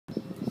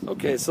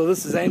Okay, so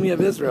this is Amy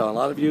of Israel. A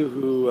lot of you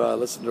who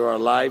listen to our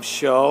live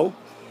show,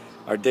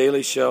 our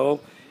daily show,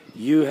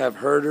 you have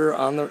heard her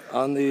on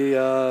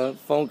the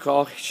phone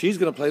call. She's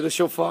going to play the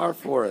shofar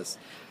for us.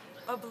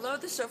 Oh, below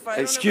the shofar.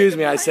 Excuse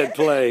me, I said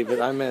play, but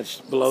I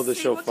meant below the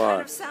shofar. What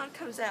kind of sound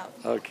comes out?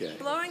 Okay.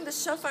 Blowing the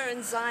shofar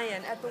in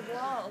Zion at the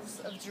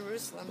walls of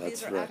Jerusalem.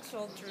 That's These are right.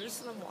 actual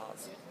Jerusalem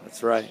walls.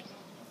 That's right.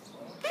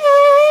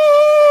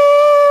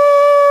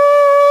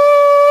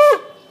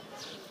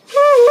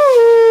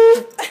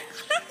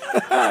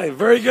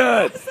 Very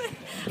good.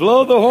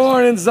 Blow the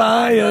horn in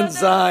Zion,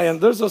 Zion.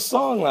 There's a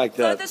song like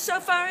Blow that. the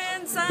shofar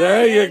in Zion.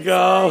 There you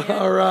go. Zion.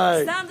 All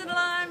right. Sound an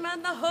alarm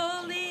on the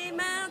holy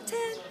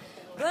mountain.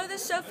 Blow the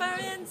shofar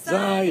in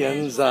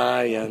Zion,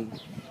 Zion.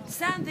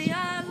 Sound the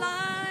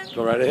alarm.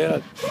 Go right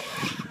ahead.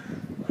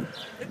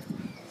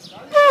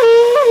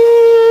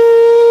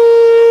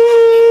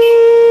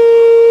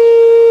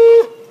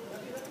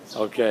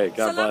 Okay, God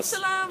Shalom, bless.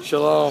 shalom.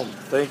 Shalom.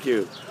 Thank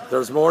you.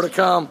 There's more to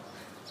come.